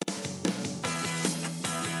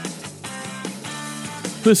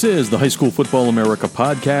This is the High School Football America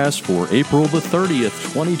podcast for April the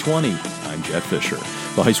 30th, 2020. I'm Jeff Fisher.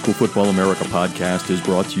 The High School Football America podcast is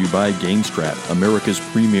brought to you by GameStrat, America's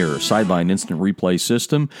premier sideline instant replay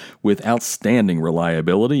system with outstanding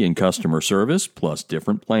reliability and customer service, plus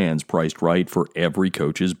different plans priced right for every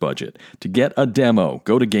coach's budget. To get a demo,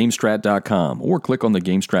 go to GameStrat.com or click on the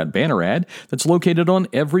GameStrat banner ad that's located on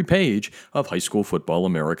every page of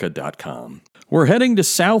HighSchoolFootballAmerica.com. We're heading to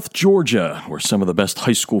South Georgia, where some of the best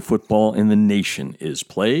high school football in the nation is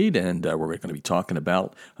played, and we're going to be talking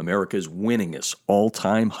about America's winningest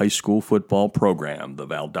all-time high school football program, the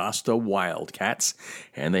Valdosta Wildcats,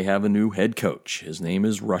 and they have a new head coach. His name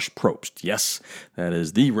is Rush Propst. Yes, that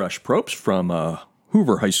is the Rush Propst from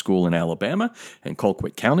Hoover High School in Alabama and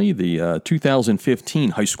Colquitt County, the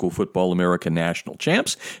 2015 High School Football America National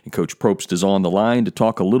Champs. And Coach Propst is on the line to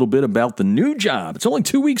talk a little bit about the new job. It's only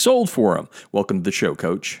 2 weeks old for him. Welcome to the show,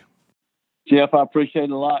 Coach. Jeff, I appreciate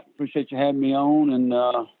it a lot. Appreciate you having me on. And,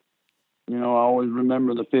 I always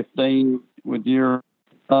remember the 15 with your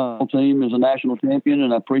team as a national champion,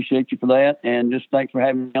 and I appreciate you for that. And just thanks for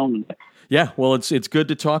having me on today. Yeah, well, it's good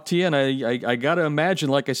to talk to you, and I got to imagine,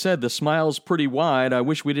 like I said, the smile's pretty wide. I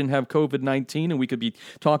wish we didn't have COVID-19 and we could be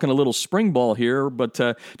talking a little spring ball here, but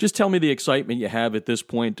just tell me the excitement you have at this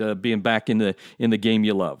point, being back in the game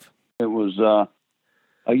you love. It was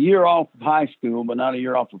a year off of high school, but not a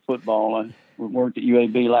year off of football. I worked at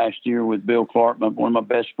UAB last year with Bill Clark, one of my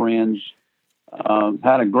best friends.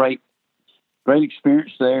 Had a great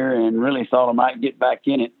experience there, and really thought I might get back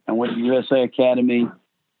in it. I went to USA Academy.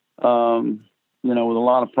 With a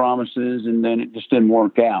lot of promises, and then it just didn't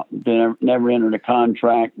work out. Never entered a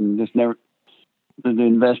contract, and the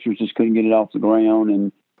investors just couldn't get it off the ground,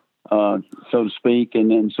 and so to speak.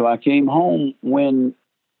 And then so I came home when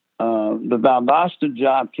the Valdosta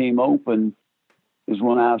job came open. Is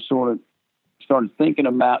when I sort of started thinking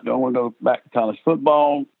about, do I want to go back to college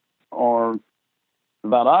football, or the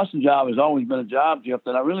Valdosta job has always been a job, Jeff,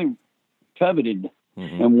 that I really coveted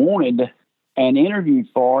and wanted and interviewed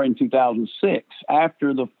for in 2006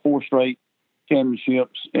 after the 4 straight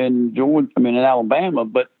championships in Alabama.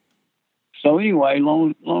 But so anyway,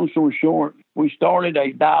 long story short, we started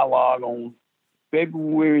a dialogue on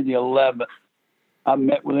February the 11th. I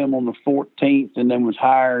met with him on the 14th and then was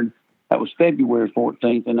hired. That was February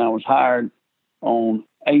 14th, and I was hired on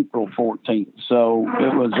April 14th. So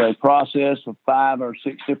it was a process of 5 or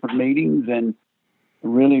 6 different meetings, and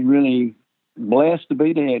really, really blessed to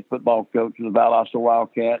be the head football coach of the Valdosta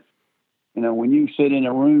Wildcats. When you sit in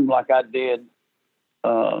a room like I did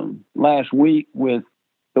last week with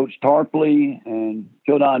Coach Tarpley and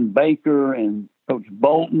Jodon Baker and Coach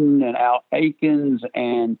Bolton and Al Akins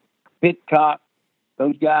and Pitcock,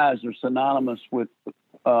 those guys are synonymous with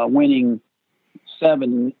winning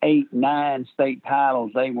 7, 8, 9 state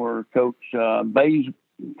titles. They were Coach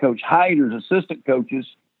Hyder's assistant coaches,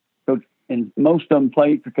 and most of them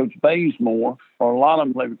played for Coach Bazemore, or a lot of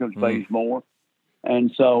them played for Coach Bazemore. And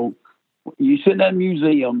so you sit in that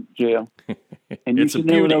museum, Jeff, and you sit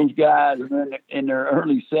there with those guys in their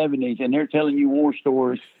early 70s, and they're telling you war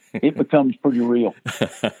stories. It becomes pretty real.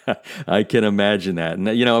 I can imagine that. And,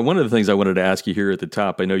 one of the things I wanted to ask you here at the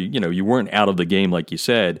top, I know, you weren't out of the game like you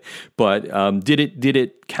said, but did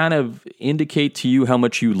it kind of indicate to you how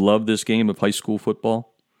much you love this game of high school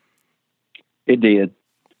football? It did.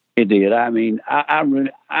 It did. I mean,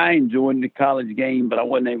 I enjoyed the college game, but I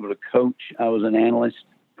wasn't able to coach. I was an analyst,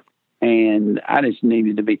 and I just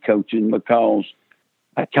needed to be coaching because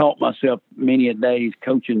I caught myself many a days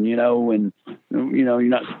coaching, and, you're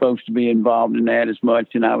not supposed to be involved in that as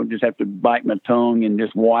much. And I would just have to bite my tongue and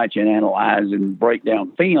just watch and analyze and break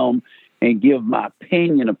down film and give my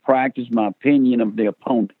opinion of practice, my opinion of the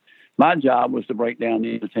opponent. My job was to break down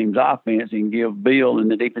the other team's offense and give Bill and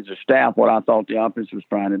the defensive staff what I thought the offense was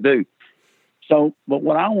trying to do. So, but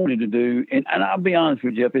what I wanted to do, and I'll be honest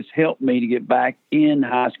with you, Jeff, it's helped me to get back in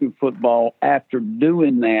high school football after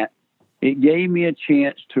doing that. It gave me a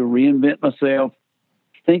chance to reinvent myself,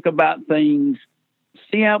 think about things,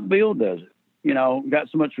 see how Bill does it. Got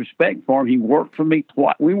so much respect for him. He worked for me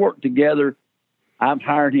twice. We worked together. I've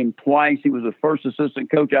hired him twice. He was the first assistant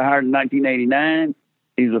coach I hired in 1989.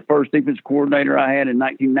 He was the first defense coordinator I had in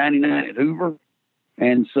 1999 at Hoover.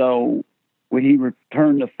 And so when he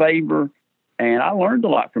returned the favor, and I learned a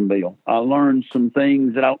lot from Bill. I learned some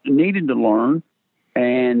things that I needed to learn.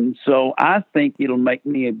 And so I think it'll make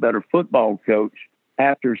me a better football coach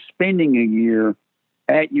after spending a year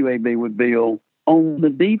at UAB with Bill on the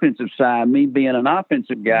defensive side, me being an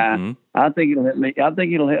offensive guy. I think it'll help me. I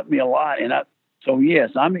think it'll help me a lot. And so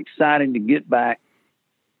yes, I'm excited to get back.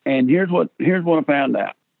 And here's what I found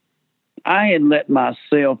out. I had let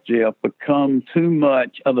myself, Jeff, become too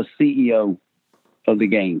much of a CEO of the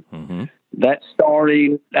game. Mm-hmm. That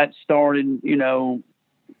started, I don't know,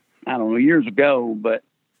 years ago, but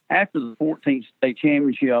after the 14th state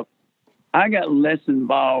championship, I got less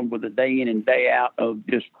involved with the day in and day out of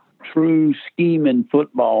just true scheming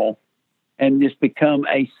football and just become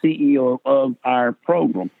a CEO of our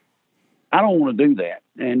program. I don't want to do that.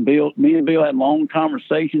 And me and Bill had long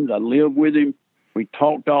conversations. I lived with him. We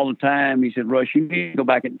talked all the time. He said, Rush, you need to go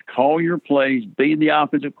back and call your plays, be the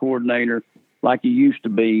offensive coordinator like you used to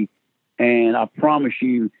be. And I promise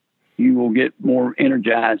you, you will get more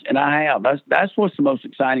energized. And I have. That's what's the most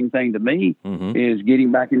exciting thing to me is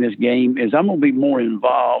getting back in this game is I'm going to be more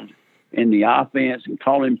involved in the offense and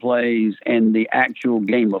calling plays and the actual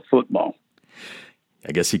game of football.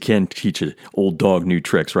 I guess he can teach an old dog new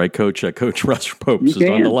tricks, right, Coach? Coach Rush Propst is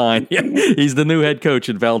on the line. Yeah, he's the new head coach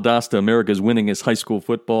at Valdosta, America's winningest high school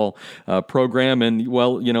football program. And,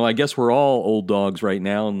 well, I guess we're all old dogs right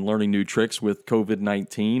now and learning new tricks with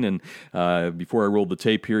COVID-19. And before I rolled the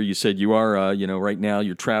tape here, you said you are, right now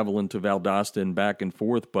you're traveling to Valdosta and back and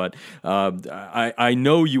forth. But I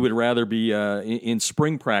know you would rather be in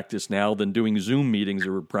spring practice now than doing Zoom meetings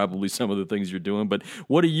or probably some of the things you're doing. But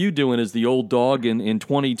what are you doing as the old dog in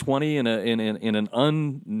 2020 in an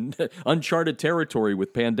uncharted territory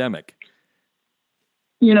with pandemic?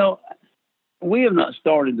 We have not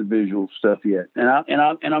started the visual stuff yet, and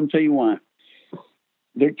I'm tell you why.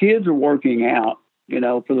 Their kids are working out,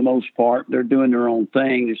 for the most part. They're doing their own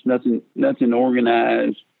thing. There's nothing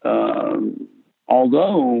organized.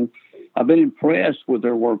 Although I've been impressed with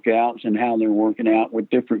their workouts and how they're working out with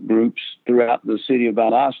different groups throughout the city of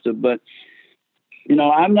Valdosta, but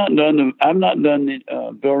I've not done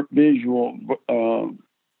the visual or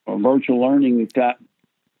virtual learning type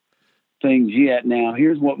things yet. Now,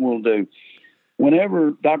 here's what we'll do.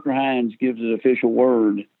 Whenever Dr. Hines gives the official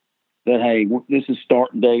word that, hey, this is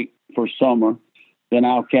start date for summer, then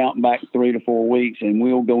I'll count back 3 to 4 weeks and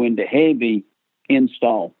we'll go into heavy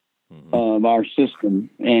install of our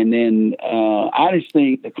system. And then I just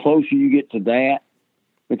think the closer you get to that,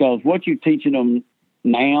 because what you're teaching them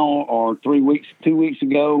now or 2 weeks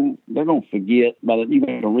ago, they're going to forget, but you're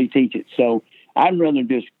going to reteach it. So I'd rather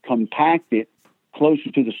just compact it closer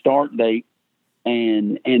to the start date.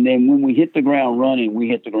 And then when we hit the ground running, we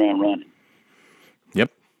hit the ground running. Yep.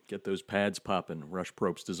 Get those pads popping. Rush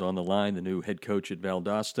Propst is on the line, the new head coach at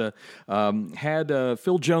Valdosta. Had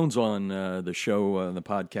Phil Jones on the show, on the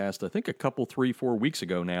podcast, I think 3-4 weeks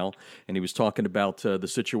ago now, and he was talking about the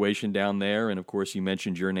situation down there. And, of course, you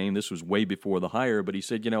mentioned your name. This was way before the hire, but he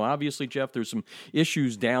said, obviously, Jeff, there's some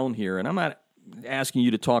issues down here, and I'm not asking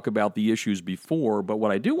you to talk about the issues before, but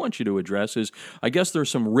what I do want you to address is, I guess there's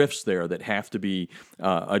some rifts there that have to be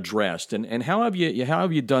addressed. And how have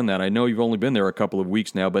you done that? I know you've only been there a couple of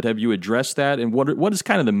weeks now, but have you addressed that? And what is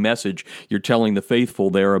kind of the message you're telling the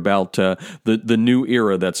faithful there about the new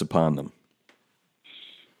era that's upon them?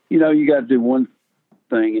 You got to do one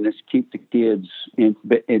thing, and it's keep the kids in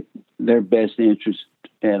their best interest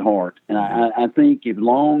at heart. And I think as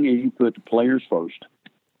long as you put the players first,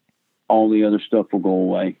 all the other stuff will go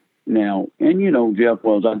away. Now, and Jeff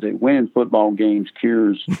Wells, I say winning football games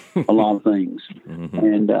cures a lot of things.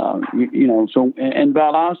 And, so, and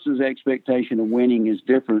Valdosta's expectation of winning is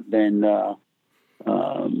different than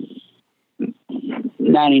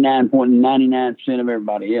 99.99% of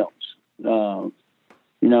everybody else. The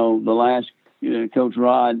last, Coach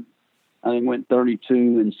Rod, I think, went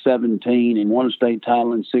 32-17 and won a state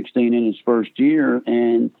title in 16 in his first year.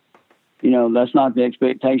 And, that's not the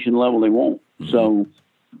expectation level they want. So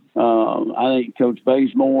I think Coach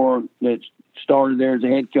Bazemore, that started there as a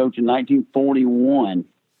head coach in 1941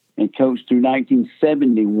 and coached through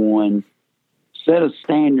 1971, set a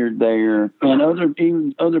standard there. And other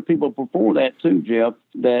people before that too, Jeff,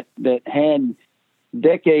 that had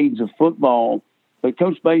decades of football. But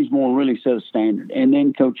Coach Bazemore really set a standard. And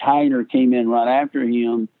then Coach Hyder came in right after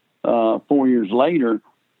him 4 years later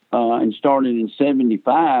and started in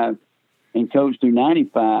 75. And coached through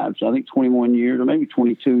 95, so I think 21 years or maybe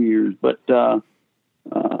 22 years. But, he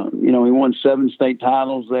won 7 state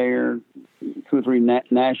titles there, 2 or 3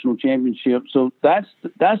 national championships. So that's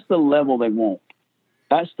the level they want.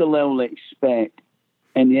 That's the level they expect.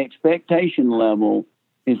 And the expectation level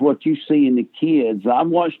is what you see in the kids. I've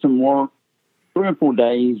watched them work 3 or 4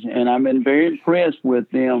 days, and I've been very impressed with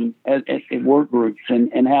them at work groups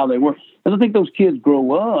and how they work. And I think those kids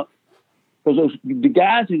grow up. Because the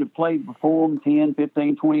guys that have played before them 10,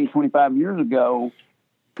 15, 20, 25 years ago,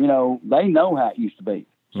 they know how it used to be.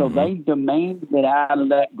 So they demand it out of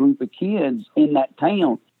that group of kids in that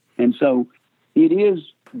town. And so it is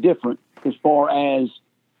different as far as,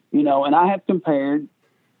 you know, and I have compared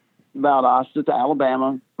Valdosta to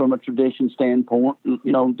Alabama from a tradition standpoint. You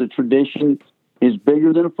know, the tradition is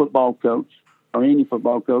bigger than a football coach, or any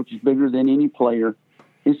football coach is bigger than any player.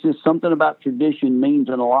 It's just something about tradition means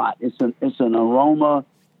a lot. It's an aroma,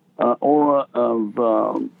 aura of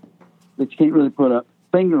that you can't really put a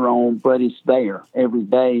finger on, but it's there every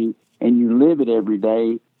day, and you live it every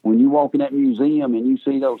day. When you walk in that museum and you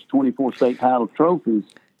see those 24 state title trophies,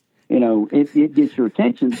 you know, it gets your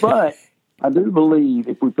attention. But I do believe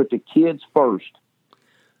if we put the kids first,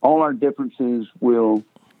 all our differences will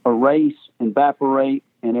erase, evaporate,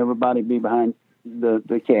 and everybody be behind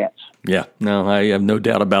the cats. Yeah, no, I have no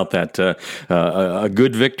doubt about that. A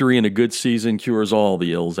good victory and a good season cures all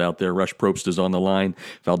the ills out there. Rush Propst is on the line.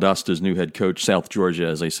 Valdosta's new head coach, South Georgia,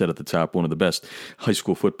 as I said at the top, one of the best high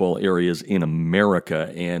school football areas in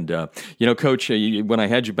America. And, you know, Coach, when I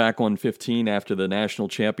had you back on 15 after the national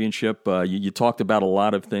championship, you talked about a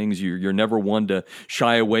lot of things. You're never one to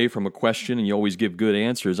shy away from a question, and you always give good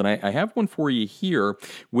answers. And I have one for you here,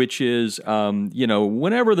 which is, you know,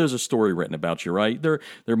 whenever there's a story written about you, right, there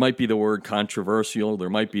might be the word controversial. There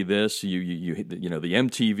might be this, you know, the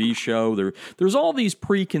MTV show. There's all these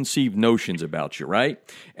preconceived notions about you, right?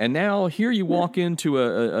 And now here you walk into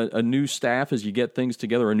a new staff as you get things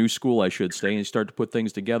together, a new school, I should say, and you start to put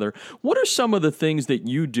things together. What are some of the things that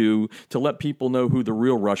you do to let people know who the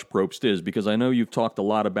real Rush Propst is? Because I know you've talked a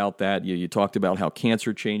lot about that. You talked about how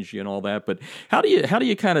cancer changed you and all that. But how do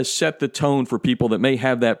you kind of set the tone for people that may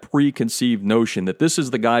have that preconceived notion that this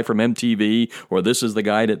is the guy from MTV, or this is the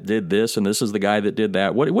guy that did this, and this is the guy that did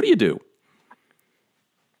that? What do you do?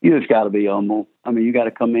 You just got to be humble. I mean, you got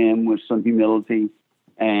to come in with some humility,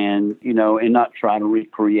 and, you know, and not try to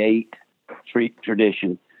recreate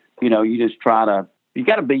tradition. You know, you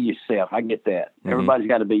got to be yourself. I get that. Mm-hmm. Everybody's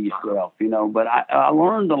got to be yourself, you know, but I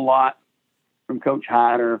learned a lot from Coach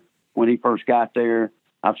Hyder when he first got there.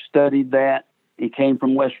 I've studied that. He came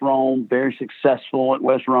from West Rome, very successful at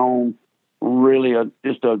West Rome, really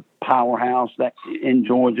just a powerhouse that in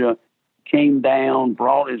Georgia. Came down,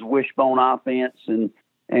 brought his wishbone offense,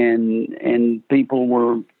 and people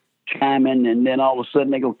were chiming, and then all of a sudden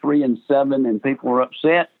they go 3-7, and people were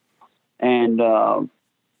upset, and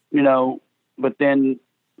you know, but then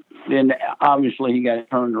obviously he got it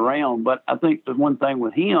turned around. But I think the one thing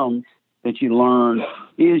with him that you learn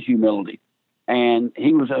is humility, and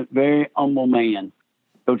he was a very humble man.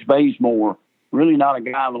 Coach Bazemore, really not a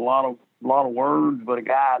guy with a lot of words, but a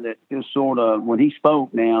guy that just sort of, when he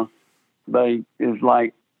spoke now, it was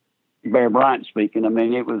like Bear Bryant speaking. I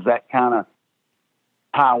mean, it was that kind of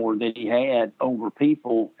power that he had over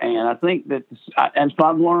people. And I think that, and so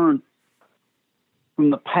I've learned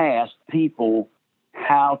from the past people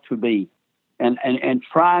how to be and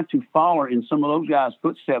try to follow in some of those guys'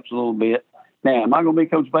 footsteps a little bit. Now, am I going to be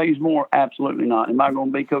Coach Bazemore? Absolutely not. Am I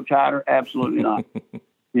going to be Coach Hyder? Absolutely not.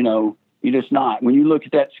 You know, you're just not. When you look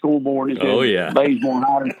at that scoreboard, it says Bazemore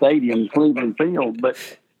Hyder Stadium, Cleveland Field. But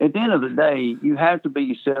at the end of the day, you have to be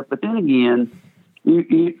yourself. But then again,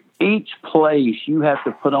 each place you have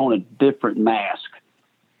to put on a different mask.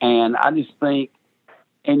 And I just think,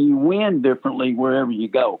 and you win differently wherever you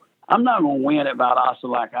go. I'm not going to win at Valdosta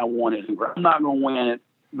like I won it. I'm not going to win at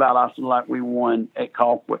Valdosta like we won at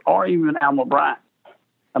Colquitt or even Alma Bryant.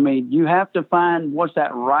 I mean, you have to find what's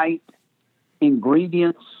that right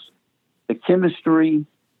ingredients, the chemistry,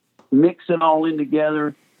 mix it all in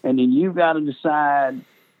together, and then you've got to decide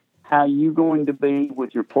how you're going to be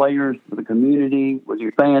with your players, with the community, with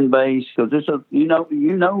your fan base. Because this, you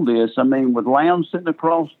know this. I mean, with Lowndes sitting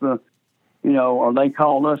across the, you know, or they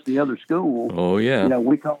call us the other school. Oh yeah. You know,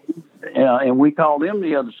 we call them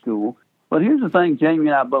the other school. But here's the thing: Jamie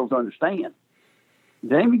and I both understand.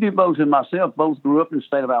 Jamie DuBose and myself both grew up in the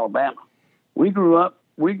state of Alabama. We grew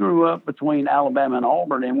up between Alabama and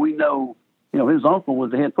Auburn, and we know, you know, his uncle was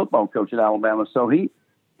the head football coach at Alabama, so he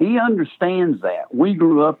understands that. We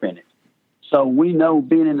grew up in it. So we know,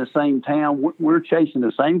 being in the same town, we're chasing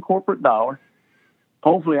the same corporate dollar.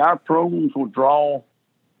 Hopefully our programs will draw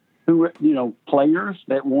players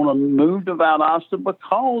that want to move to Valdosta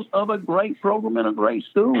because of a great program and a great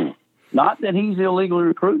school. Not that he's illegally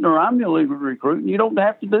recruiting or I'm illegally recruiting. You don't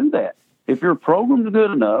have to do that. If your program's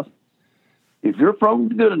good enough,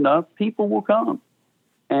 people will come.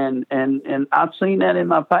 And I've seen that in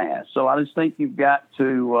my past. So I just think you've got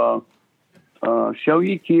to show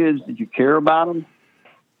your kids that you care about them.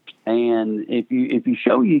 And if you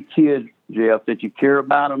show your kids, Jeff, that you care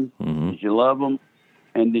about them, mm-hmm. that you love them,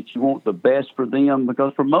 and that you want the best for them,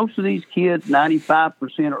 because for most of these kids,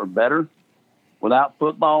 95% or better, without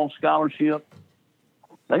football scholarship,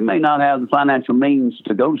 they may not have the financial means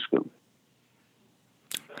to go to school.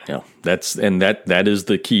 Yeah, that is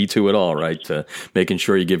the key to it all, right? Making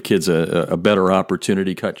sure you give kids a better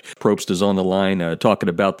opportunity. Coach Propst is on the line talking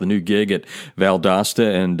about the new gig at Valdosta,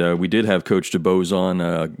 and we did have Coach DuBose on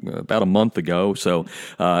about a month ago. So,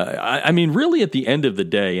 I mean, really at the end of the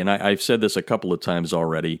day, and I've said this a couple of times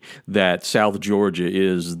already, that South Georgia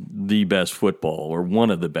is the best football, or one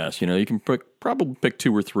of the best. You can probably pick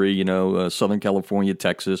two or three, Southern California,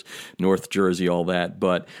 Texas, North Jersey, all that.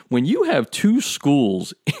 But when you have two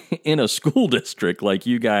schools in a school district like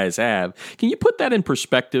you guys have, can you put that in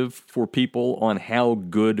perspective for people on how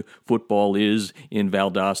good football is in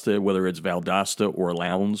Valdosta, whether it's Valdosta or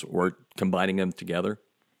Lowndes or combining them together?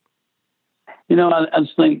 I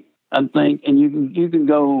think, and you can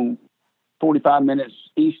go 45 minutes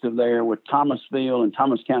east of there with Thomasville and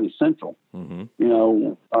Thomas County Central. Mm-hmm.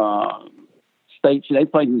 They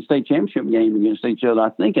played in the state championship game against each other, I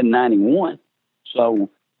think, in 91. So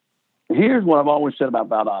here's what I've always said about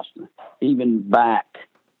Valdosta, even back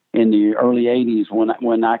in the early 80s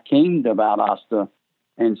when I came to Valdosta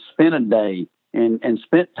and spent a day and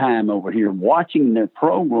spent time over here watching their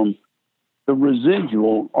program, the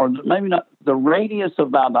residual, or maybe not, the radius of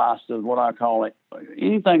Valdosta is what I call it,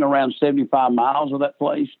 anything around 75 miles of that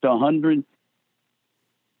place to 100.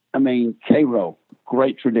 I mean, Cairo,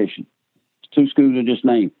 great tradition. Two schools I just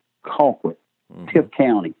named, Colquitt, Tipp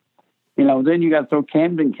County. Then you got to throw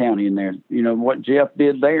Camden County in there, what Jeff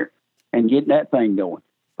did there and getting that thing going.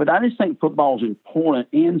 But I just think football is important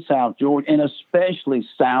in South Georgia and especially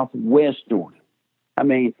Southwest Georgia. I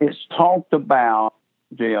mean, it's talked about,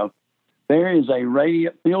 Jeff. There is a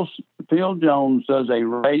radio, Phil Jones does a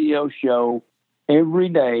radio show every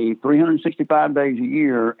day, 365 days a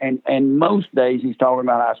year, and most days he's talking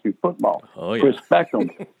about high school football. Oh, yeah. Chris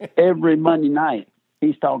Beckham, every Monday night,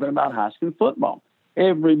 he's talking about high school football.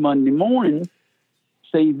 Every Monday morning,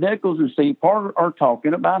 Steve Nichols and Steve Parker are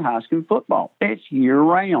talking about high school football. It's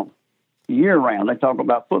year-round. Year-round. They talk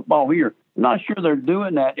about football here. I'm not sure they're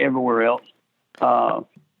doing that everywhere else.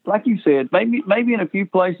 Like you said, maybe in a few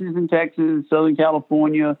places in Texas, Southern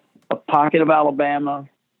California, a pocket of Alabama,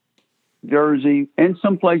 Jersey, and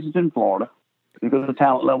some places in Florida because the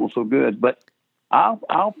talent level is so good. But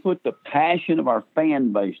I'll put the passion of our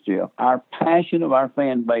fan base, Jeff, our passion of our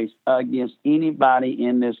fan base against anybody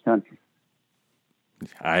in this country.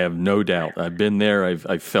 I have no doubt. I've been there.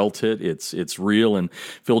 I've felt it. It's real. And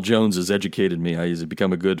Phil Jones has educated me. He's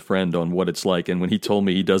become a good friend on what it's like. And when he told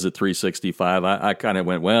me he does it 365, I kind of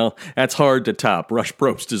went, well, that's hard to top. Rush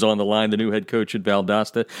Propst is on the line, the new head coach at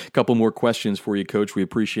Valdosta. A couple more questions for you, Coach. We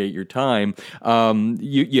appreciate your time.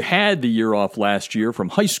 You had the year off last year, from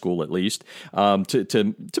high school at least,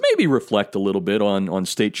 to maybe reflect a little bit on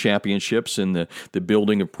state championships and the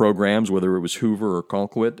building of programs, whether it was Hoover or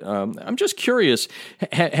Colquitt. I'm just curious.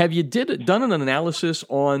 Have you done an analysis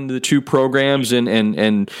on the two programs,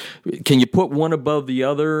 and can you put one above the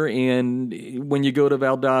other? And when you go to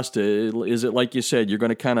Valdosta, is it like you said, you're going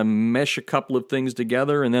to kind of mesh a couple of things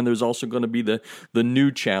together, and then there's also going to be the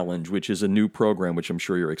new challenge, which is a new program, which I'm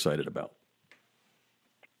sure you're excited about?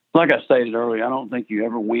 Like I stated earlier, I don't think you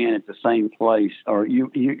ever win at the same place, or you're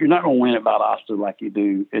not going to win at Valdosta like you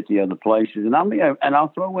do at the other places. And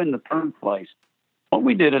I'll throw in the third place. What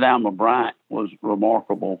we did at Alma Bryant was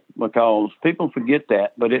remarkable because people forget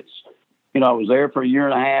that, but it's, I was there for a year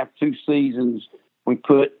and a half, 2 seasons. We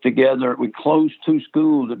closed 2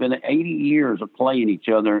 schools that have been 80 years of playing each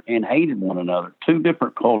other and hated one another, 2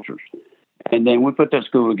 different cultures. And then we put that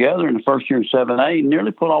school together in the first year in 7A,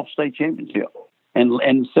 nearly put off state championship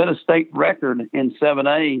and set a state record in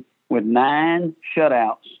 7A with 9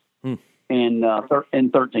 shutouts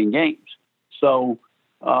in 13 games. So,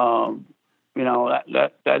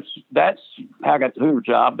 that's how I got the Hoover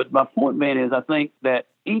job. But my point being is, I think that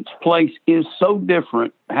each place is so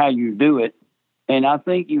different how you do it. And I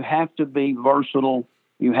think you have to be versatile.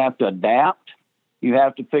 You have to adapt. You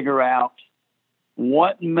have to figure out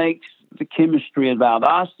what makes the chemistry of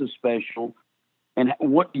Valdosta special, and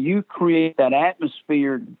what do you create that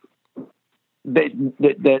atmosphere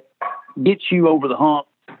that gets you over the hump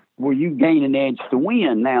where you gain an edge to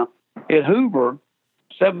win. Now, at Hoover,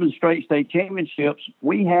 7 straight state championships,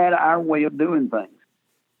 we had our way of doing things.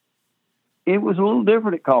 It was a little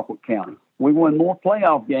different at Colquitt County. We won more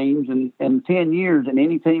playoff games in 10 years than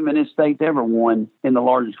any team in this state ever won in the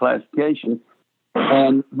largest classification.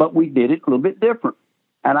 But we did it a little bit different.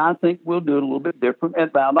 And I think we'll do it a little bit different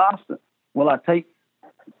at Valdosta. Well, I take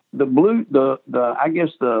the word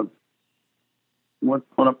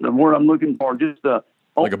I'm looking for, just the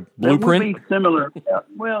Like a blueprint? That would be similar.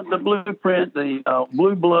 Well, the blueprint, the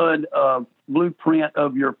blueprint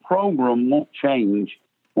of your program won't change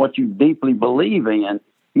what you deeply believe in.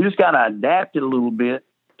 You just got to adapt it a little bit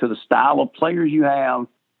to the style of players you have.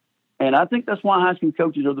 And I think that's why high school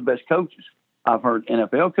coaches are the best coaches. I've heard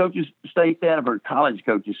NFL coaches state that. I've heard college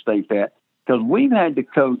coaches state that. Because we've had to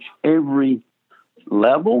coach every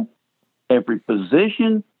level, every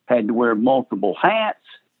position, had to wear multiple hats.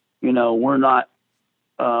 We're not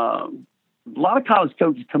a lot of college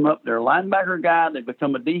coaches come up, they're a linebacker guy, they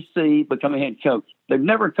become a DC, become a head coach. They've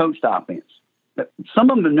never coached offense.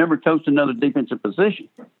 Some of them have never coached another defensive position.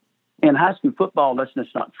 In high school football, that's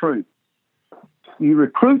just not true. You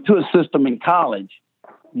recruit to a system in college.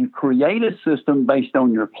 You create a system based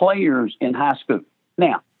on your players in high school.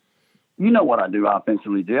 Now, you know what I do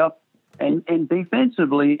offensively, Jeff, and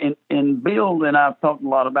defensively, and Bill and I've talked a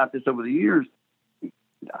lot about this over the years.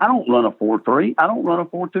 I don't run a 4-3. I don't run a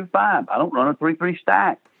 4-2-5. I don't run a 3-3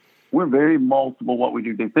 stack. We're very multiple what we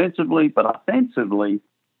do defensively, but offensively,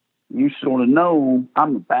 you sort of know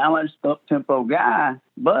I'm a balanced, up-tempo guy.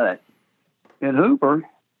 But at Hooper,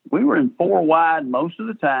 we were in 4 wide most of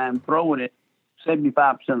the time, throwing it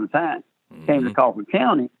 75% of the time. Came to Crawford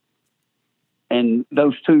County, and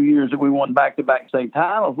those 2 years that we won back-to-back state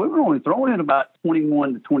titles, we were only throwing it about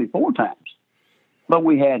 21 to 24 times. But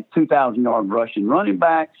we had 2,000-yard rushing running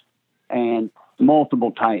backs and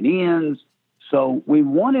multiple tight ends. So we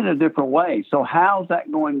won in a different way. So how's that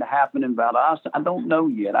going to happen in Valdosta? I don't know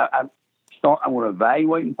yet. We're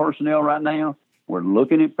evaluating personnel right now. We're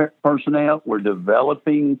looking at personnel. We're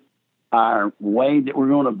developing our way that we're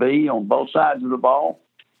going to be on both sides of the ball.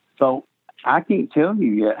 So I can't tell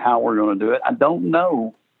you yet how we're going to do it. I don't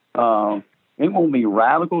know. It won't be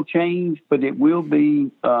radical change, but it will be.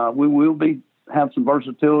 We will have some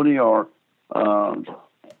versatility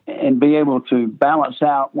and be able to balance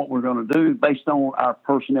out what we're going to do based on our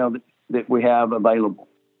personnel that we have available.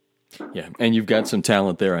 Yeah, and you've got some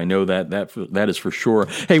talent there. I know that is for sure.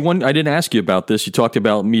 Hey, I didn't ask you about this. You talked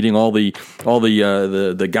about meeting all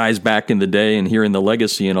the guys back in the day and hearing the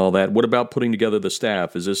legacy and all that. What about putting together the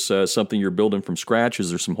staff? Is this something you're building from scratch?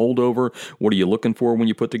 Is there some holdover? What are you looking for when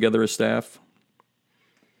you put together a staff?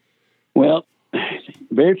 Well,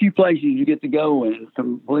 very few places you get to go and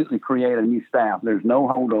completely create a new staff. There's no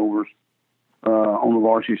holdovers on the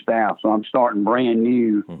varsity staff, so I'm starting brand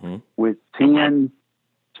new with 10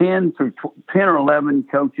 or 11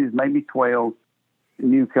 coaches, maybe 12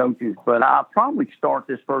 new coaches. But I'll probably start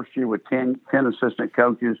this first year with 10 assistant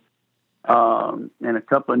coaches and a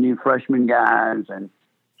couple of new freshman guys, and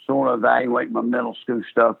sort of evaluate my middle school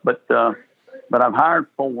stuff. But I've hired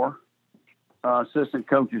 4 assistant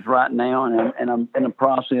coaches right now, and I'm in the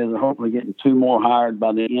process of hopefully getting 2 more hired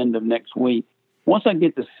by the end of next week. Once I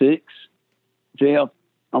get to 6, Jeff,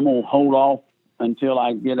 I'm going to hold off until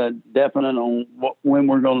I get a definite on when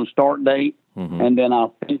we're going to start date, and then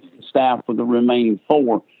I'll finish the staff with the remaining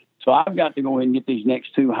 4. So I've got to go ahead and get these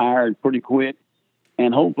next 2 hired pretty quick,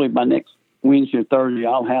 and hopefully by next Wednesday or Thursday,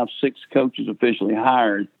 I'll have 6 coaches officially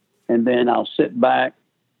hired, and then I'll sit back.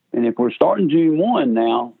 And if we're starting June 1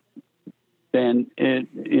 now, then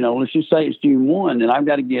let's just say it's June 1, and I've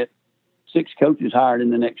got to get 6 coaches hired in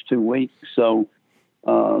the next 2 weeks. So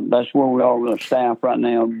that's where we are with our staff right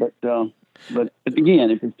now. But again,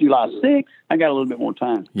 if it's July 6th, I got a little bit more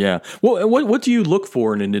time. Yeah. Well, what do you look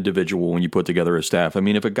for in an individual when you put together a staff? I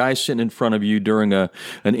mean, if a guy's sitting in front of you during an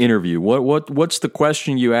interview, what's the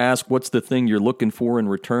question you ask? What's the thing you're looking for in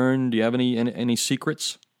return? Do you have any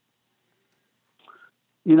secrets?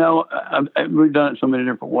 We've done it so many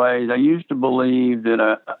different ways. I used to believe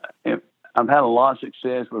that I've had a lot of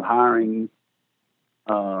success with hiring,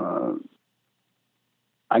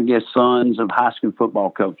 sons of high school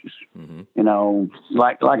football coaches.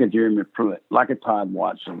 Like a Jeremy Pruitt, like a Todd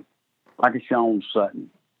Watson, like a Sean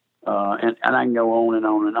Sutton, and I can go on and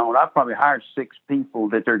on and on. I've probably hired 6 people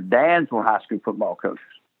that their dads were high school football coaches.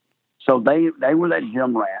 So they were that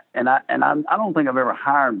gym rat, and I don't think I've ever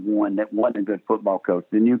hired one that wasn't a good football coach.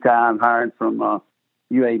 The new guy I've hired from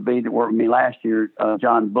UAB that worked with me last year,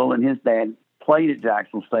 John Bullen, his dad played at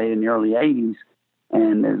Jacksonville State in the early '80s,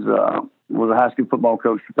 and was a high school football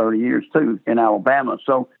coach for 30 years too in Alabama.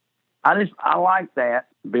 So I like that.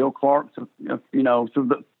 Bill Clark, so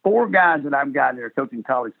the 4 guys that I've got that are coaching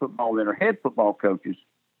college football that are head football coaches,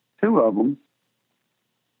 2 of them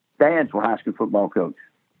dads were high school football coaches.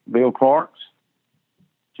 Bill Clark's,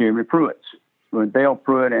 Jeremy Pruitt's, Dale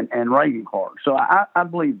Pruitt, and Reagan Clark. So I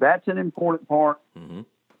believe that's an important part.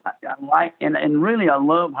 I like, and really I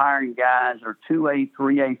love hiring guys or 2A,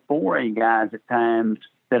 3A, 4A guys at times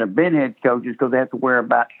that have been head coaches because they have to wear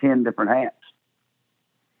about 10 different hats.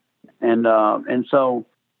 And so,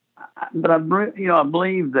 but I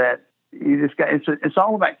believe that you just got, it's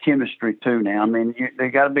all about chemistry too now. I mean, they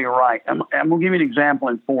got to be right. I'm going to give you an example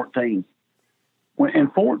in 14.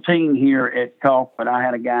 In 14 here at Kaufman, I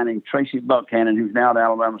had a guy named Tracy Buckhannon, who's now at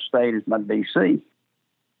Alabama State as my DC.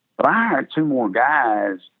 But I hired two more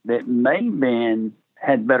guys that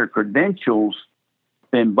had better credentials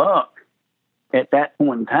than Buck at that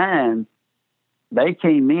point in time. They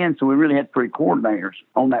came in, so we really had three coordinators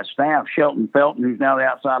on that staff. Shelton Felton, who's now the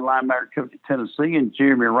outside linebacker coach at Tennessee, and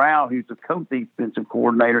Jeremy Rao, who's the co-defensive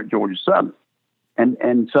coordinator at Georgia Southern.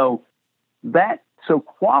 And so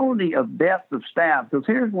quality of depth of staff, because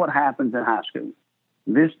here's what happens in high school.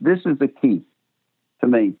 This is the key to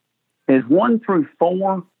me, is 1 through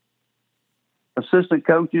 4 assistant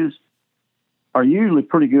coaches are usually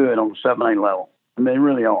pretty good on the 7A level. I mean, they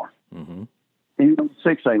really are. Mm-hmm. Even on the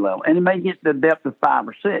 6A level. And it may get to the depth of 5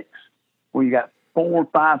 or 6, where you got 4,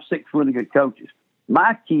 5, 6 really good coaches.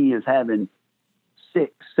 My key is having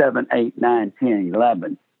 6, 7, 8, 9, 10,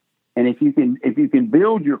 11. And if you can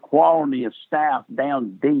build your quality of staff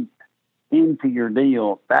down deep into your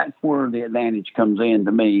deal, that's where the advantage comes in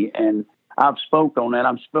to me. And I've spoke on that.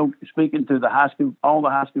 I'm speaking to all the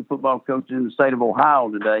high school football coaches in the state of Ohio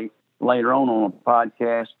today, later on a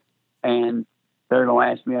podcast, and they're going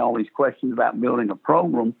to ask me all these questions about building a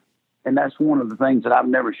program. And that's one of the things that I've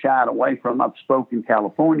never shied away from. I've spoken in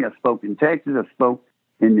California, I've spoken in Texas, I've spoken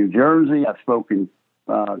in New Jersey, I've spoken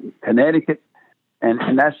in Connecticut.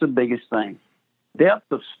 And that's the biggest thing.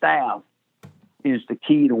 Depth of staff is the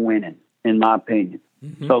key to winning, in my opinion.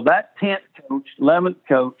 Mm-hmm. So that 10th coach, 11th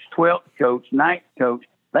coach, 12th coach, 9th coach,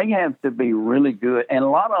 they have to be really good. And a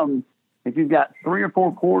lot of them, if you've got 3 or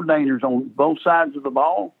 4 coordinators on both sides of the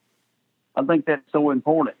ball, I think that's so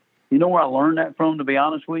important. You know where I learned that from, to be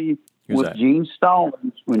honest with you? Who's that? Gene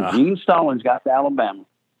Stallings. When Gene Stallings got to Alabama,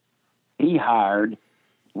 he hired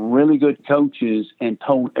really good coaches and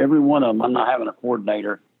told every one of them, I'm not having a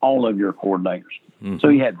coordinator, all of your coordinators. Mm-hmm. So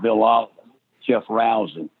you had Bill Oliver, Jeff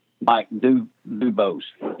Rousey, Mike Dubose.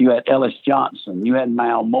 You had Ellis Johnson. You had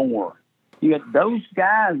Mal Moore. You had those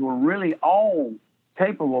guys were really all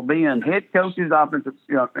capable of being head coaches, offensive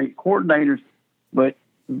coordinators, but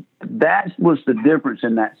that was the difference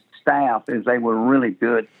in that staff is they were really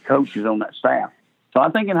good coaches on that staff. So I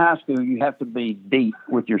think in high school, you have to be deep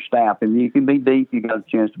with your staff. And you can be deep, you got a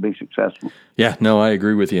chance to be successful. Yeah, no, I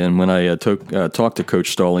agree with you. And when I talked to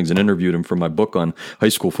Coach Stallings and interviewed him for my book on high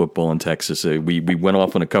school football in Texas, we went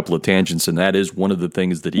off on a couple of tangents, and that is one of the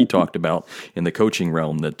things that he talked about in the coaching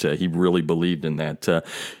realm, that he really believed in that.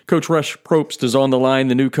 Coach Rush Propst is on the line,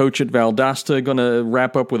 the new coach at Valdosta. Going to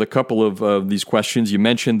wrap up with a couple of these questions. You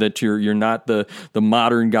mentioned that you're not the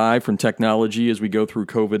modern guy from technology as we go through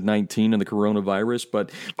COVID-19 and the coronavirus.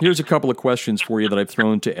 But here's a couple of questions for you that I've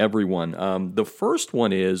thrown to everyone. The first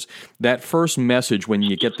one is that first message when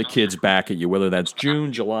you get the kids back at you, whether that's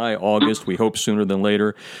June, July, August, we hope sooner than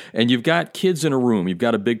later, and you've got kids in a room, you've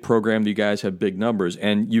got a big program, you guys have big numbers,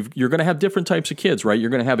 and you're going to have different types of kids, right?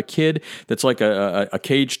 You're going to have a kid that's like a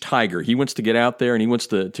caged tiger. He wants to get out there and he wants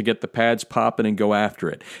to get the pads popping and go after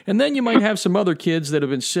it. And then you might have some other kids that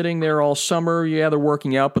have been sitting there all summer. Yeah, they're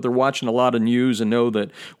working out, but they're watching a lot of news and know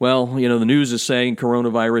that, well, the news is saying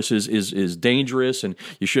coronavirus is dangerous and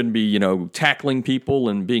you shouldn't be, tackling people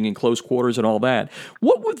and being in close quarters and all that.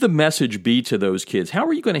 What would the message be to those kids? How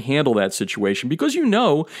are you going to handle that situation? Because in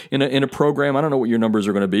a program, I don't know what your numbers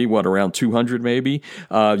are going to be, around 200 maybe,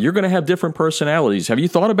 you're going to have different personalities. Have you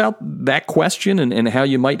thought about that question and how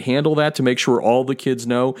you might handle that to make sure all the kids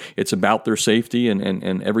know it's about their safety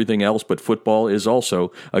and everything else, but football is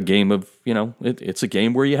also a game of, it's a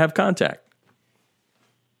game where you have contact.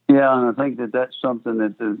 Yeah, and I think that's something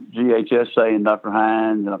that the GHSA and Dr.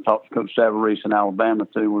 Hines, and I've talked to Coach Savarese in Alabama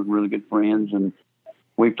too, we're really good friends, and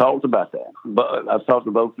we've talked about that. But I've talked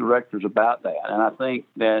to both directors about that, and I think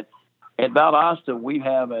that at Valdosta we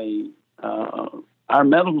have our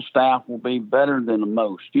medical staff will be better than the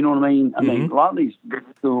most. You know what I mean? I mean, a lot of these big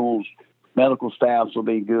schools, medical staffs will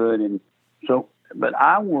be good, and so. But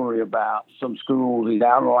I worry about some schools, these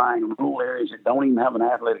outlying rural areas that don't even have an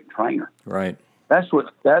athletic trainer. Right. That's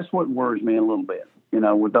what worries me a little bit,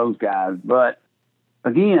 with those guys. But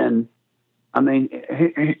again, I mean,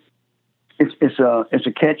 it's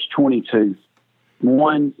a catch-22.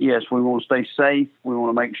 One, yes, we want to stay safe. We want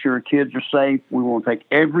to make sure kids are safe. We want to take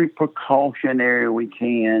every precaution area we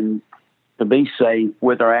can to be safe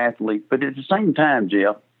with our athletes. But at the same time,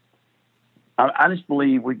 Jeff, I just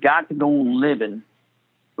believe we got to go on living.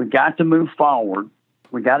 We got to move forward.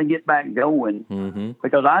 We got to get back going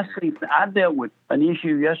because I dealt with an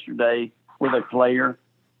issue yesterday with a player,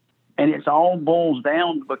 And it's all boils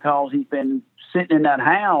down because he's been sitting in that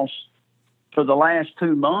house for the last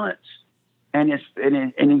 2 months, and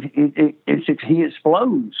he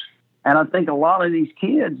explodes. And I think a lot of these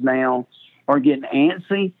kids now are getting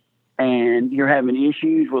antsy, and you're having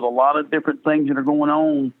issues with a lot of different things that are going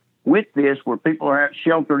on with this, where people are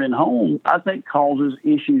sheltered in home, I think causes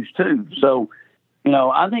issues too. So,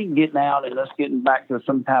 I think getting out and us getting back to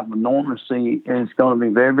some type of normalcy is going to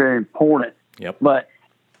be very, very important. Yep. But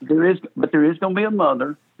there is going to be a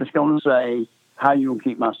mother that's going to say, how you going to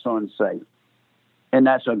keep my son safe? And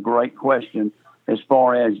that's a great question, as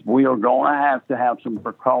far as we are going to have some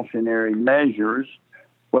precautionary measures,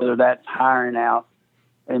 whether that's hiring out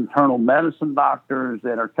internal medicine doctors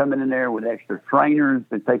that are coming in there with extra trainers,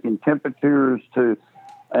 that taking temperatures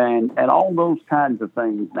and all those kinds of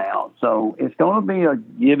things now. So it's going to be a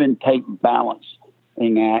give and take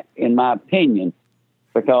balancing act, in my opinion,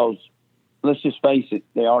 because let's just face it,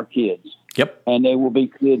 they are kids. Yep. And there will be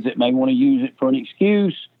kids that may want to use it for an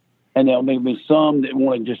excuse, and there'll be some that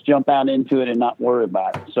want to just jump out into it and not worry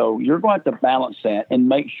about it. So you're going to have to balance that and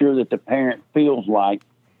make sure that the parent feels like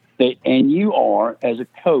that, and you are, as a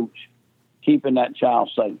coach, keeping that child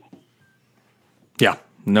safe. Yeah.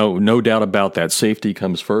 No doubt about that. Safety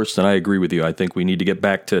comes first, and I agree with you. I think we need to get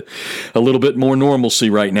back to a little bit more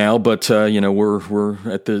normalcy right now. But we're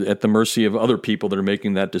at the mercy of other people that are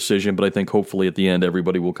making that decision. But I think hopefully at the end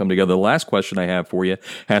everybody will come together. The last question I have for you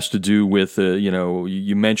has to do with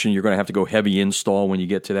you mentioned you're going to have to go heavy install when you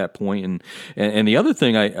get to that point, and the other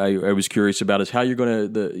thing I was curious about is how you're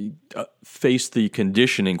going to face the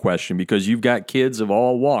conditioning question, because you've got kids of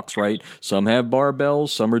all walks, right? Some have barbells,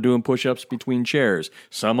 some are doing push-ups between chairs.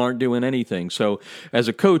 Some aren't doing anything. So as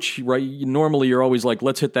a coach, right, normally you're always like,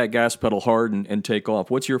 let's hit that gas pedal hard and take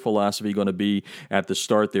off. What's your philosophy going to be at the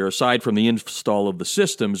start there, aside from the install of the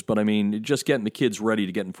systems, but I mean, just getting the kids ready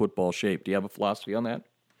to get in football shape? Do you have a philosophy on that?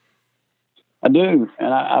 I do,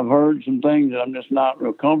 and I've heard some things that I'm just not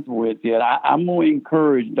real comfortable with yet. I'm going to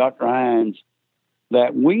encourage Dr. Hines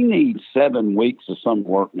that we need 7 weeks of some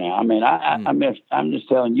work now. I mean, I'm just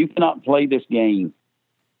telling you, you cannot play this game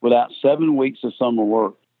without 7 weeks of summer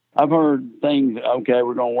work. I've heard things, okay,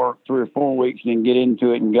 we're going to work 3 or 4 weeks and then get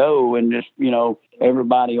into it and go, and just,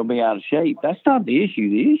 everybody will be out of shape. That's not the issue.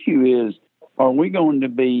 The issue is, are we going to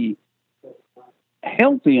be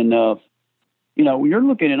healthy enough? You're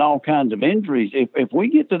looking at all kinds of injuries. If we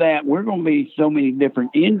get to that, we're going to be so many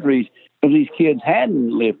different injuries because these kids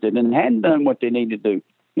hadn't lifted and hadn't done what they need to do.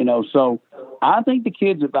 So I think the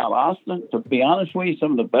kids at Valdosta, to be honest with you,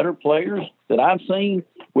 some of the better players that I've seen,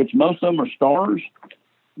 which most of them are stars,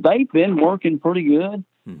 they've been working pretty good.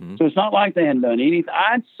 Mm-hmm. So it's not like they hadn't done anything.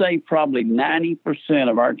 I'd say probably 90%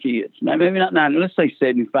 of our kids, maybe not 90, let's say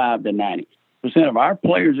 75 to 90% of our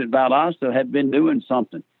players at Valdosta have been doing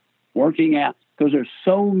something, working out, because there's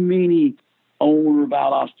so many older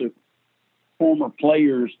Valdosta former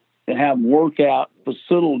players that have workout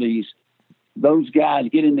facilities. Those guys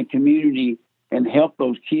get in the community and help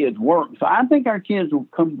those kids work. So I think our kids will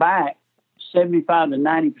come back, 75 to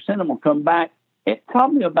 90% of them will come back at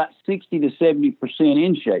probably about 60 to 70%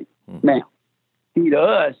 in shape. Mm-hmm. Now, key to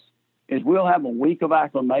us is we'll have a week of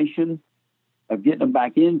acclimation, of getting them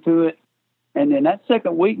back into it. And then that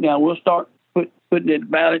second week now, we'll start putting it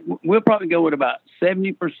about it. We'll probably go with about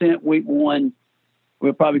 70% week 1.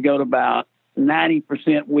 We'll probably go to about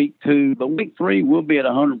 90% week 2. But week 3, we'll be at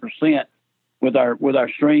 100%. With our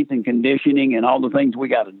strength and conditioning and all the things we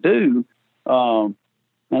got to do.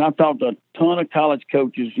 And I've talked to a ton of college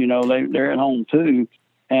coaches, they're at home too.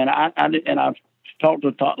 And I've talked to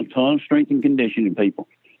a ton of strength and conditioning people.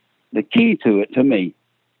 The key to it, to me,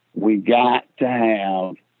 we got to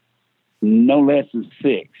have no less than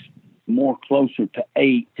 6, more closer to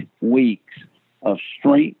 8 weeks of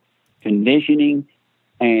strength, conditioning,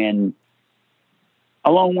 and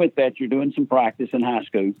along with that, you're doing some practice in high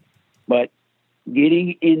school, but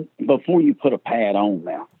getting in before you put a pad on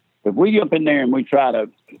now. If we get up in there and we try to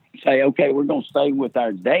say, okay, we're going to stay with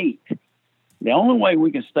our date, the only way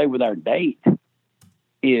we can stay with our date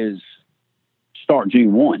is start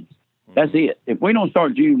June 1. That's it. If we don't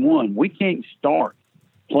start June 1, we can't start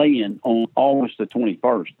playing on August the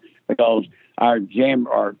 21st because our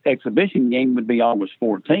exhibition game would be August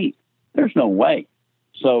 14th. There's no way.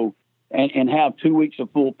 So, and have 2 weeks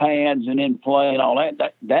of full pads and then play and all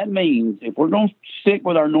that. That means if we're going to stick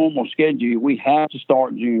with our normal schedule, we have to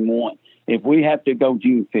start June 1. If we have to go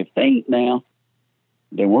June 15th now,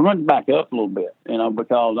 then we're going to back up a little bit,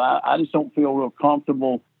 because I just don't feel real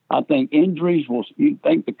comfortable. I think injuries you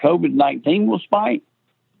think the COVID-19 will spike?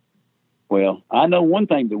 Well, I know one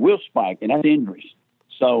thing that will spike, and that's injuries.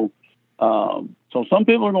 So So some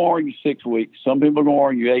people are going to argue 6 weeks. Some people are going to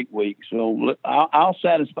argue 8 weeks. So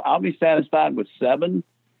I'll be satisfied with 7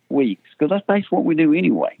 weeks because that's basically what we do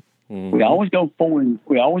anyway. Mm-hmm. We always go 4 in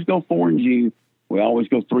June. We always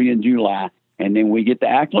go 3 in July, and then we get the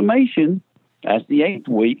acclimation. That's the 8th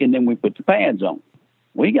week, and then we put the pads on.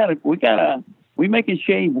 We may can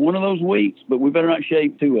shave one of those weeks, but we better not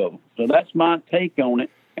shave 2 of them. So that's my take on it,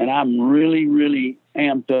 and I'm really, really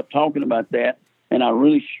amped up talking about that. And I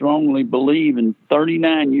really strongly believe in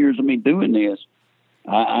 39 years of me doing this.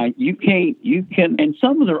 You can, and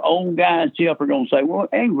some of their old guys, Jeff, are going to say, well,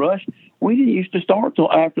 hey, Rush, we didn't used to start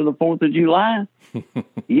till after the 4th of July.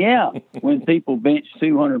 Yeah, when people benched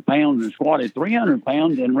 200 pounds and squatted 300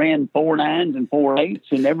 pounds and ran 4 9s and 4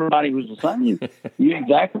 8s and everybody was the same. You're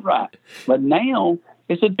exactly right. But now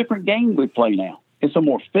it's a different game we play now. It's a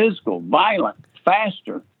more physical, violent,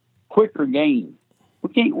 faster, quicker game.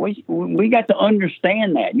 We got to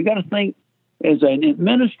understand that. You got to think as an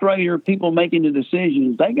administrator, people making the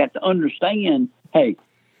decisions, they got to understand, hey,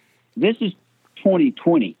 this is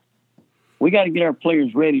 2020. We got to get our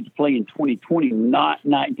players ready to play in 2020, not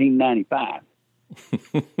 1995.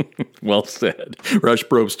 Well said. Rush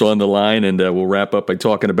Propst on the line, and we'll wrap up by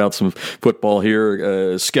talking about some football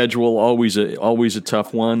here. Schedule, always a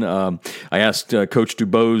tough one. I asked Coach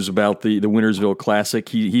Dubose about the Wintersville Classic.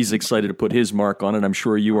 He's excited to put his mark on it. I'm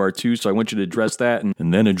sure you are too, so I want you to address that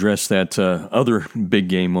and then address that other big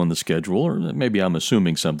game on the schedule, or maybe I'm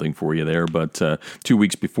assuming something for you there, but 2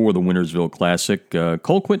 weeks before the Wintersville Classic,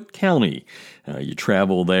 Colquitt County. You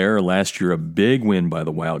travel there. Last year, a big win by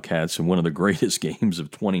the Wildcats in one of the greatest games of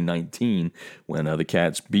 2019 when the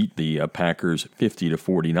Cats beat the Packers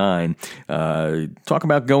 50-49. Talk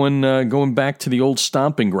about going back to the old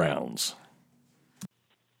stomping grounds.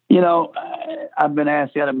 You know, I've been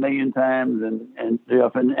asked that a million times, and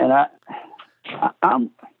Jeff, and I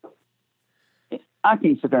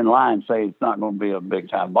can't sit there and lie and say it's not going to be a big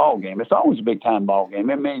time ball game. It's always a big time ball game.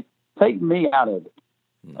 I mean, take me out of it.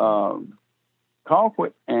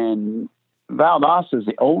 Colquitt and Valdosta is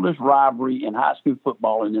the oldest rivalry in high school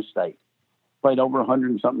football in this state. Played over 100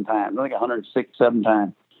 and something times. I think 106, 7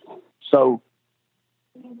 times. So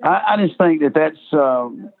I just think that's, it'll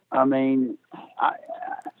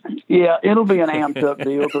be an amped up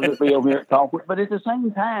deal because it'll be over here at Colquitt. But at the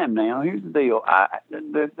same time now, here's the deal.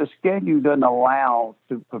 The schedule doesn't allow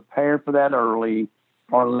to prepare for that early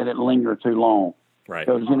or let it linger too long. Right.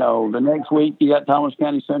 Because, the next week you got Thomas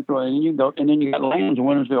County Central and then you got Lambs and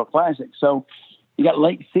Wintersville Classic. So you got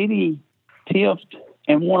Lake City, Tift,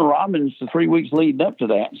 and Warner Robins the 3 weeks leading up to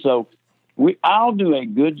that. So I'll do a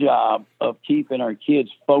good job of keeping our kids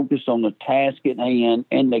focused on the task at hand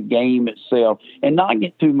and the game itself and not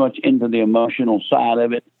get too much into the emotional side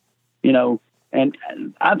of it, And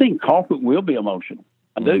I think Colquitt will be emotional.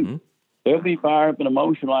 I do. Mm-hmm. They'll be fired up and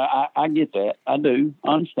emotional. I get that. I do.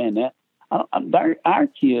 I understand that. Our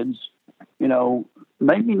kids,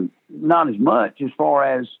 maybe not as much as far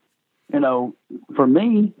as, for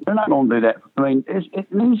me, they're not going to do that. I mean,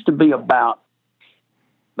 it needs to be about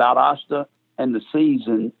Valdosta and the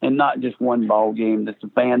season and not just one ball game that the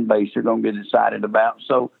fan base are going to get excited about.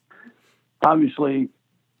 So, obviously,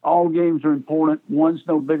 all games are important. One's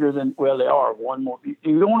no bigger than, well, they are. One more. If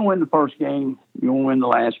you don't want to win the first game, you want to win the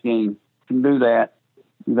last game. If you can do that,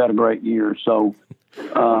 you've had a great year. So,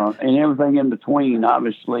 and everything in between,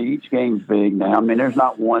 obviously, each game's big now. I mean, there's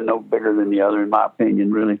not one no bigger than the other, in my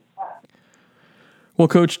opinion, really. Well,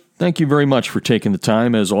 Coach, thank you very much for taking the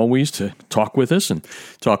time, as always, to talk with us and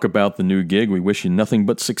talk about the new gig. We wish you nothing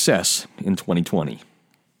but success in 2020.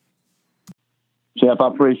 Jeff, I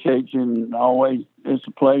appreciate you, and always it's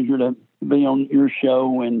a pleasure to be on your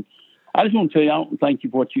show. And I just want to tell you, I want to thank you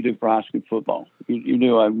for what you do for high school football. You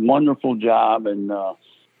do a wonderful job, and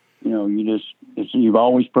you've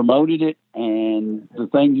always promoted it, and the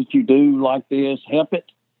things that you do like this help it.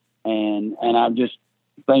 And I just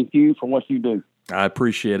thank you for what you do. I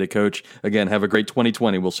appreciate it, Coach. Again, have a great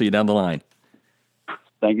 2020. We'll see you down the line.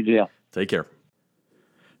 Thank you, Jeff. Take care.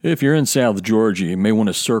 If you're in South Georgia, you may want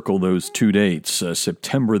to circle those 2 dates.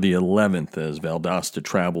 September the 11th as Valdosta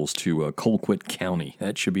travels to Colquitt County.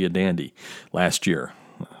 That should be a dandy. Last year,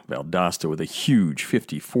 Valdosta with a huge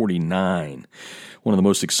 50-49. One of the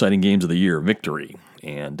most exciting games of the year, victory.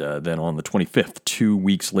 And then on the 25th, 2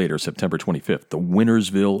 weeks later, September 25th, the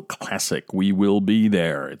Wintersville Classic. We will be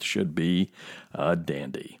there. It should be a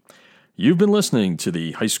dandy. You've been listening to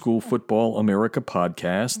the High School Football America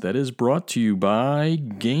podcast that is brought to you by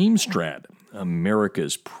GameStrat.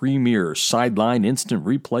 America's premier sideline instant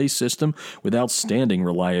replay system with outstanding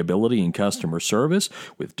reliability and customer service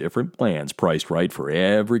with different plans priced right for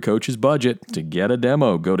every coach's budget. To get a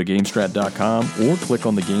demo, go to GameStrat.com or click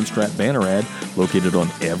on the GameStrat banner ad located on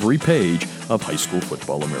every page of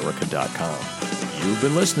HighSchoolFootballAmerica.com. You've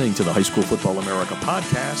been listening to the High School Football America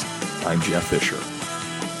podcast. I'm Jeff Fisher.